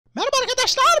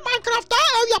Arkadaşlar, Minecraft'ta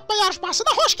ev yapma yarışmasına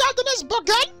hoş geldiniz.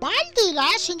 Bugün Baldi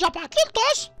ile Sincap'a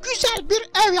güzel bir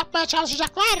ev yapmaya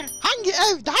çalışacaklar. Hangi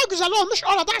ev daha güzel olmuş,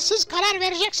 orada siz karar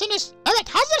vereceksiniz. Evet,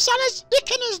 hazırsanız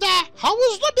ikiniz de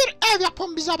havuzlu bir ev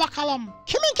yapın bize bakalım.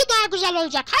 Kiminki daha güzel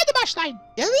olacak? Haydi başlayın.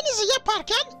 Evinizi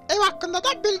yaparken ev hakkında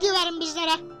da bilgi verin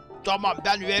bizlere. Tamam,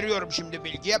 ben veriyorum şimdi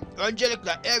bilgiyi.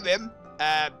 Öncelikle evim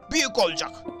büyük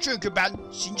olacak. Çünkü ben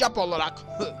sincap olarak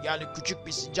yani küçük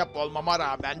bir sincap olmama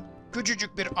rağmen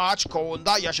küçücük bir ağaç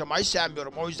kovuğunda yaşamayı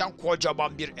sevmiyorum. O yüzden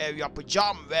kocaman bir ev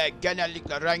yapacağım ve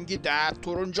genellikle rengi de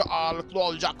turuncu ağırlıklı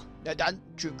olacak. Neden?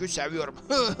 Çünkü seviyorum.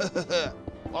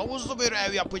 Havuzlu bir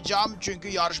ev yapacağım çünkü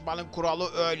yarışmanın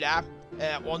kuralı öyle.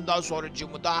 Ondan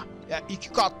sonracığımı da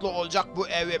 2 katlı olacak bu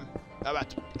evim. Evet,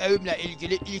 evimle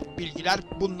ilgili ilk bilgiler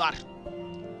bunlar.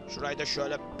 Şurayı da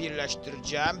şöyle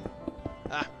birleştireceğim.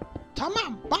 Heh.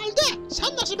 Tamam, Baldi,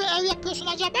 sen nasıl bir ev yapıyorsun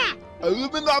acaba?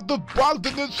 Evimin adı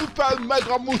Baldi'nin süper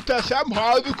mega muhteşem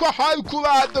harika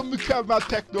harikulade mükemmel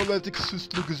teknolojik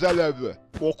süslü güzel evi.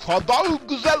 O kadar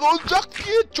güzel olacak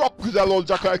ki çok güzel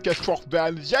olacak, herkes çok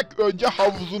beğenecek. Önce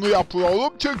havuzunu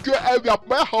yapıyorum çünkü ev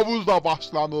yapmaya havuzla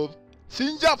başlanır.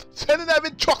 Sincap, senin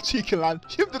evin çok çirkin lan,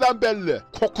 şimdiden belli.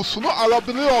 Kokusunu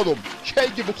alabiliyorum. Şey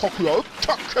gibi kokuyor,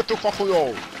 çok kötü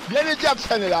kokuyor. Yeneceğim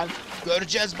seni lan.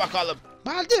 Göreceğiz bakalım.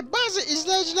 Baldi, bazı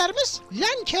izleyicilerimiz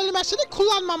 "len" kelimesini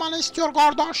kullanmamanı istiyor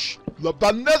kardeş. La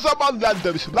ben ne zaman lan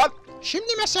demişim lan?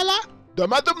 Şimdi mesela.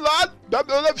 Demedim lan,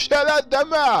 ben öyle bir şeyler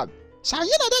demem. Sen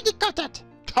yine de dikkat et.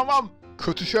 Tamam,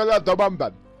 kötü şeyler demem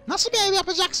ben. Nasıl bir ev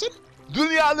yapacaksın?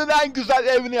 Dünyanın en güzel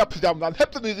evini yapacağım lan,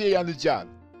 hepinizi yeneceğim.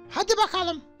 Hadi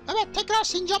bakalım. Evet, tekrar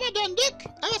Sincap'a döndük.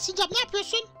 Evet Sincap, ne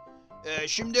yapıyorsun?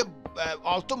 Şimdi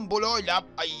altın bloğuyla...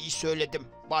 Ay, iyi söyledim.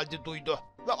 Baldi duydu.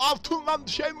 Ve altından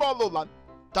şey mi olur lan?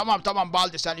 Tamam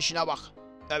Baldi, sen işine bak.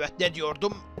 Evet, ne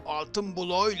diyordum? Altın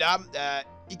bloğuyla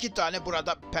 2 tane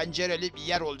burada pencereli bir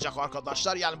yer olacak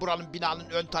arkadaşlar. Yani buranın binanın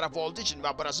ön tarafı olduğu için ve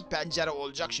burası pencere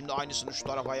olacak. Şimdi aynısını şu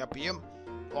tarafa yapayım.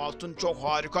 Altın çok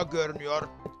harika görünüyor.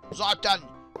 Zaten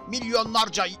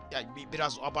milyonlarca, yani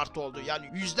biraz abartı oldu, yani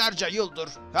yüzlerce yıldır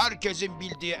herkesin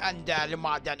bildiği en değerli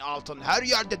maden altın. Her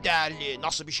yerde değerli,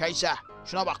 nasıl bir şeyse.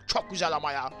 Şuna bak, çok güzel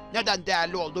ama ya. Neden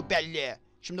değerli olduğu belli.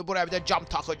 Şimdi buraya bir de cam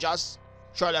takacağız.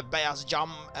 Şöyle beyaz cam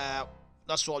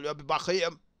nasıl oluyor bir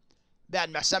bakayım.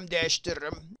 Beğenmezsem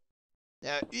değiştiririm.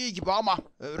 İyi gibi ama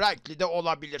renkli de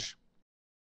olabilir.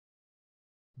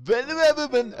 Benim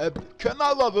evimin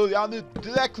kenarları, yani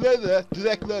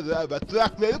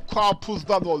direkleri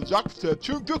karpuzdan olacak.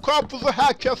 Çünkü karpuzu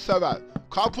herkes sever.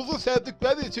 Karpuzu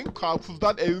sevdikleri için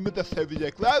karpuzdan evimi de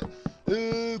sevecekler.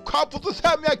 Karpuzu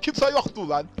sevmeyen kimse yoktur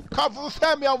lan. Karpuzu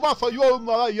sevmeyen varsa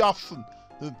yorumlara yazsın.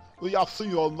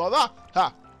 Yazsın yorumlara.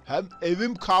 Hem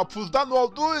evim karpuzdan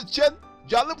olduğu için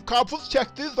canım karpuz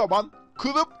çektiği zaman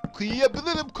kırıp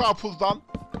yiyebilirim karpuzdan.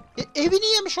 Evini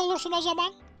yemiş olursun o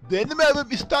zaman. Benim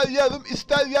evim, ister yerim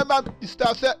ister yemem,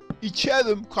 isterse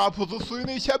içerim, karpuzun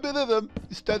suyunu içebilirim.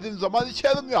 İstediğim zaman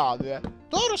içerim yani.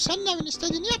 Doğru, senin evin,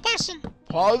 istediğini yaparsın.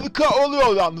 Harika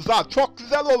oluyor yalnız ha, çok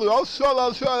güzel oluyor.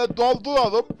 Şöyle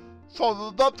dolduralım,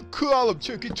 sonra da kıralım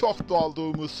çünkü çok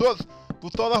doldurmuşuz. Bu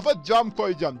tarafa cam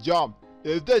koyacağım, cam.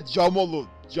 Evde cam olur.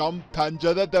 Cam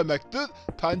pencere demektir.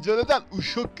 Pencereden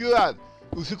ışık girer.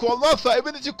 Işık olmazsa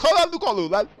evin içi karanlık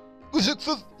olur lan.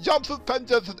 Işıksız, camsız,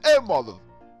 penceresiz ev mi olur?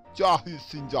 Cahil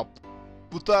sincap.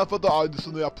 Bu tarafa da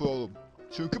aynısını yapıyorum.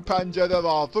 Çünkü pencere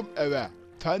lazım eve.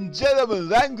 Penceremin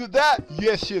rengi de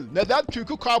yeşil. Neden?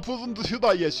 Çünkü karpuzun dışı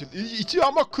da yeşil. İçi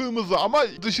ama kırmızı, ama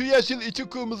dışı yeşil, içi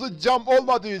kırmızı cam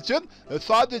olmadığı için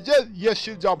sadece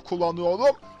yeşil cam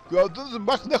kullanıyorum. Gördünüz mü?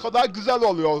 Bak ne kadar güzel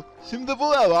oluyor. Şimdi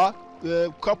buraya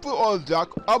kapı olacak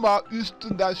ama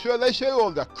üstünden şöyle şey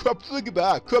olacak. Köprü gibi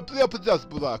ha. Köprü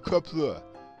yapacağız buraya, köprü.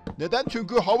 Neden?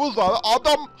 Çünkü havuz var.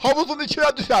 Adam havuzun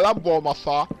içine düşer lan bu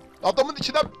olmazsa. Adamın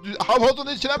içine, havuzun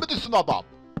içine mi düşsün adam?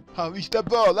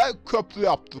 İşte böyle köprü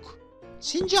yaptık.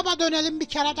 Sincap'a dönelim bir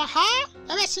kere daha.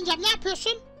 Evet Sincap, ne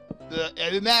yapıyorsun?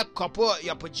 Evime kapı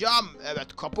yapacağım.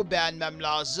 Evet, kapı beğenmem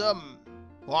lazım.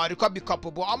 Harika bir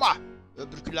kapı bu ama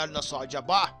öbürküler nasıl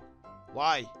acaba?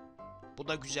 Vay, bu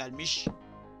da güzelmiş.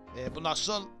 Bu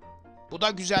nasıl? Bu da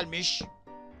güzelmiş.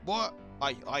 Bu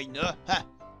aynı.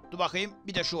 Dur bakayım,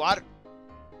 bir de şu var.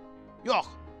 Yok,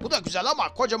 bu da güzel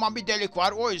ama kocaman bir delik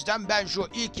var. O yüzden ben şu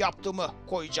ilk yaptığımı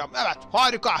koyacağım. Evet,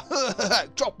 harika.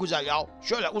 Çok güzel ya.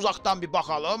 Şöyle uzaktan bir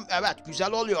bakalım. Evet,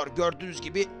 güzel oluyor. Gördüğünüz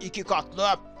gibi 2 katlı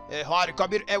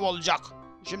harika bir ev olacak.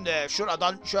 Şimdi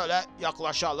şuradan şöyle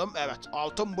yaklaşalım. Evet,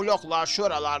 altın blokla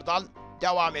şuralardan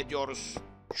devam ediyoruz.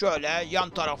 Şöyle yan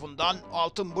tarafından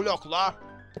altın blokla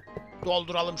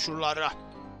dolduralım şuraları.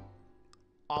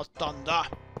 Alttan da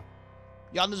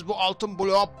Yalnız bu altın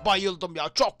bloğa bayıldım ya.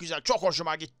 Çok güzel, çok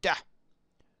hoşuma gitti.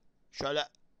 Şöyle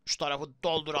şu tarafı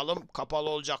dolduralım. Kapalı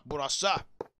olacak burası.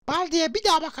 Baldi'ye bir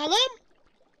daha bakalım.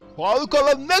 Harika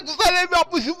lan, ne güzel ev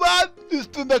yapmışım ben.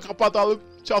 Üstünde kapatalım.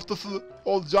 Çatısı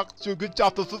olacak çünkü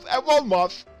çatısız ev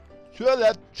olmaz.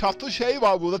 Şöyle çatı şey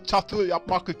var burada, çatı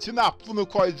yapmak için bunu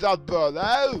koyacağız böyle.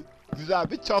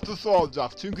 Güzel bir çatısı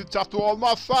olacak. Çünkü çatı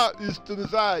olmazsa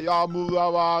üstünüze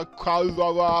yağmurlar var,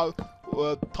 karlar var,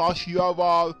 taş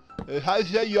var. Her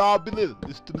şey yağabilir.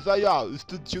 Üstümüze yağ.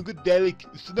 Üstü çünkü delik.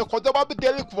 Üstünde kocaman bir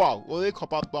delik var. Orayı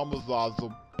kapatmamız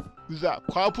lazım. Güzel.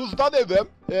 Karpuzdan evim.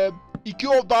 2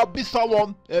 oda, 1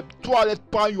 salon,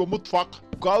 tuvalet, banyo, mutfak,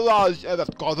 garaj.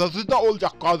 Evet, garajı da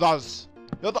olacak, garaj.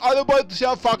 Ya da arabayı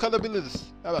dışarı fark edebiliriz.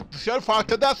 Evet, dışarı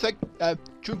fark edersek,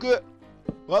 çünkü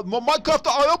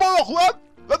Minecraft'ta araba yok lan.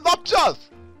 Lan ne yapacağız?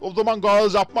 O zaman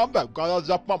garaj yapmam ben. Garaj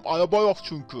yapmam, araba yok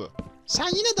çünkü. Sen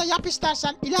yine de yap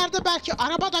istersen. İleride belki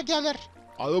araba da gelir.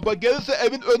 Araba gelirse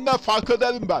evin önünden fark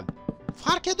ederim ben.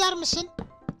 Fark eder misin?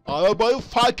 Arabayı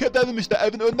fark ederim işte,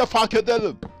 evin önüne fark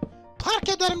ederim. Fark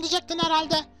ederim diyecektin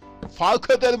herhalde. Fark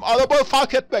ederim, arabayı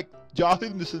fark etmek.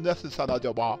 Cahil misin, nesin sen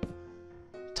acaba?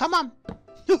 Tamam.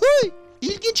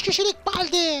 İlginç kişilik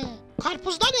Baldi.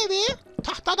 Karpuzdan evi,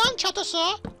 tahtadan çatısı,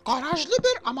 garajlı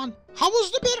bir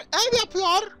havuzlu bir ev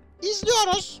yapıyor.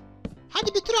 İzliyoruz.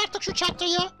 Hadi bitir artık şu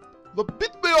çatıyı.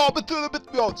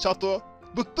 Bitmiyor çatı.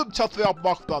 Bıktım çatı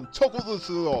yapmaktan, çok uzun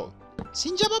sürüyor.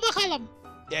 Sincap'a bakalım.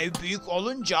 Ev büyük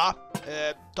olunca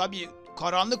tabii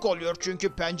karanlık oluyor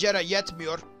çünkü pencere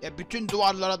yetmiyor. Bütün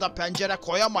duvarlara da pencere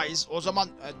koyamayız. O zaman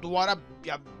duvara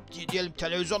diyelim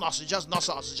televizyon asacağız.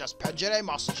 Nasıl asacağız? Pencereyi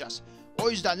mi asacağız? O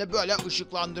yüzden de böyle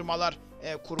ışıklandırmalar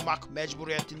kurmak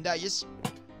mecburiyetindeyiz.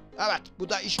 Evet, bu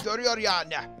da iş görüyor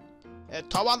yani.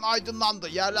 Tavan aydınlandı.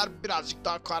 Yerler birazcık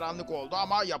daha karanlık oldu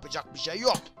ama yapacak bir şey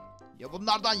yok.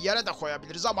 Bunlardan yere de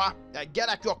koyabiliriz ama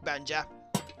gerek yok bence.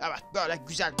 Evet, böyle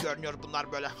güzel görünüyor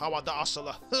bunlar böyle havada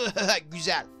asılı.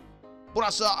 Güzel.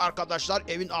 Burası arkadaşlar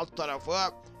evin alt tarafı.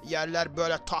 Yerler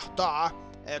böyle tahta.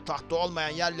 Tahta olmayan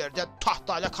yerleri de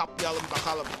tahtayla kaplayalım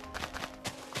bakalım.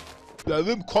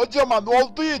 Evim kocaman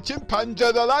olduğu için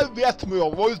pencereler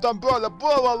yetmiyor. O yüzden böyle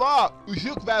buralara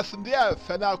ışık versin diye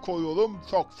fener koyuyorum.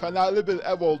 Çok fenerli bir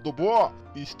ev oldu bu.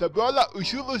 İşte böyle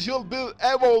ışıl ışıl bir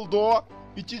ev oldu.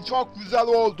 İçi çok güzel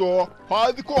oldu.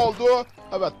 Harika oldu.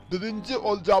 Evet, birinci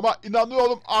olacağıma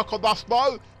inanıyorum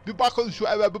arkadaşlar. Bir bakın şu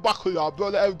eve, bir bakın ya.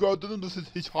 Böyle ev gördünüz mü siz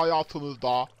hiç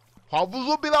hayatınızda?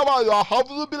 Havuzu bile var ya,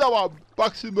 havuzu bile var.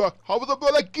 Bak şimdi, havuza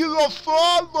böyle giriyorsun.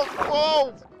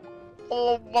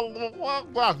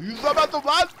 Yüzemedim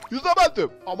lan,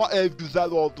 yüzemedim. Ama ev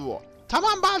güzel oldu.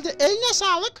 Tamam Baldi, eline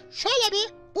sağlık. Şöyle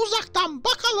bir uzaktan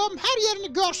bakalım, her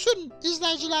yerini görsün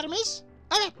izleyicilerimiz.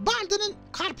 Evet, Baldi'nin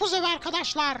karpuz evi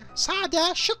arkadaşlar.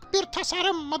 Sade, şık bir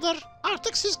tasarım mıdır?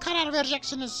 Artık siz karar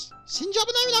vereceksiniz.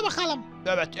 Sincap'ın evine bakalım.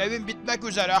 Evet, evim bitmek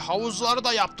üzere. Havuzları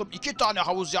da yaptım. 2 tane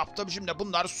havuz yaptım. Şimdi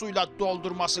bunları suyla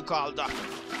doldurması kaldı.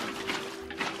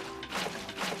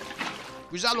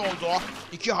 Güzel oldu.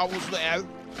 2 havuzlu ev.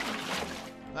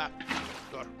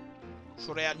 Dur.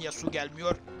 Şuraya niye su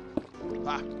gelmiyor?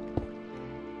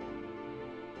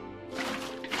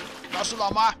 Nasıl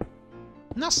ama?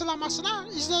 Nasıl amasına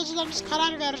izleyicilerimiz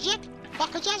karar verecek.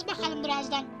 Bakacağız bakalım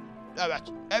birazdan. Evet,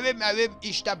 evim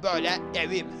işte böyle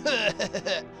evim.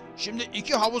 Şimdi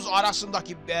 2 havuz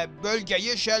arasındaki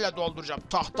bölgeyi şeyle dolduracağım.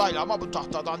 Tahtayla ama bu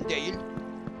tahtadan değil.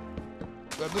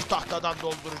 Öbür tahtadan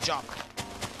dolduracağım.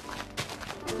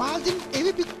 Baldi'nin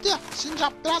evi bitti.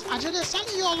 Sincap, biraz acele etsen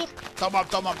iyi olur.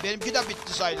 Tamam, benimki de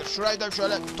bitti sayılır. Şurayı da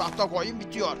şöyle tahta koyayım,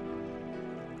 bitiyor.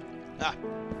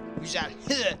 Güzel.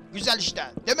 Güzel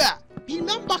işte, değil mi?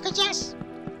 Bilmem, bakacağız.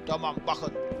 Tamam,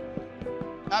 bakın.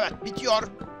 Evet, bitiyor.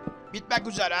 Bitmek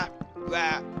üzere. Ve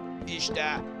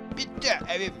işte bitti,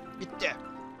 evim bitti.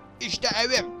 İşte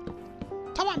evim.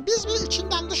 Tamam, biz bir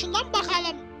içinden dışından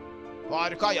bakalım.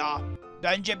 Harika ya.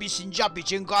 Bence bir sincap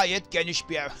için gayet geniş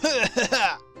bir ev.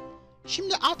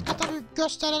 Şimdi alt kata bir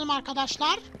gösterelim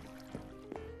arkadaşlar.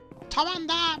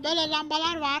 Tavanda böyle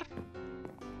lambalar var.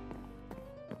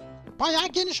 Bayağı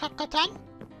geniş hakikaten.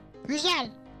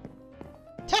 Güzel.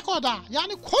 Tek oda,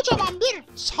 yani kocaman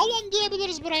bir salon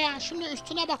diyebiliriz buraya. Şimdi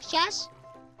üstüne bakacağız.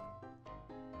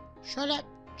 Şöyle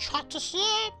çatısı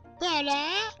böyle.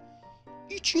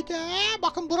 İçi de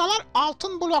bakın, buralar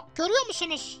altın blok, görüyor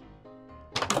musunuz?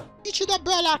 İçi de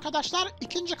böyle arkadaşlar,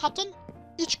 2. katın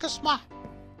iç kısmı.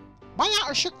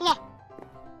 Bayağı ışıklı.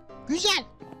 Güzel.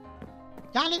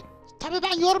 Yani tabii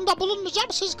ben yorumda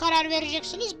bulunmayacağım, siz karar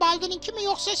vereceksiniz. Baldi'ninki mi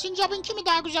yoksa Sincap'ınki mi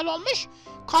daha güzel olmuş?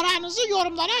 Kararınızı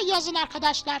yorumlara yazın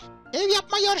arkadaşlar. Ev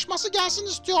yapma yarışması gelsin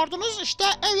istiyordunuz. İşte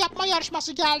ev yapma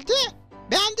yarışması geldi.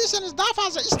 Beğendiyseniz daha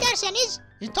fazla isterseniz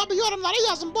tabi yorumlara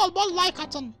yazın, bol bol like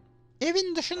atın.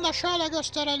 Evin dışında şöyle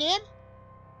gösterelim.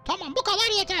 Tamam, bu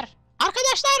kadar yeter.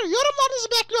 Arkadaşlar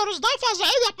yorumlarınızı bekliyoruz. Daha fazla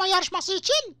ev yapma yarışması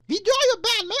için videoyu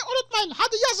beğenmeyi unutmayın.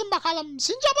 Hadi yazın bakalım.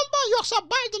 Sincap'ın mı yoksa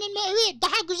Baldi'nin mi evi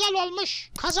daha güzel olmuş?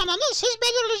 Kazananı siz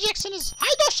belirleyeceksiniz.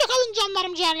 Haydi hoşçakalın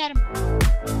canlarım ciğerlerim.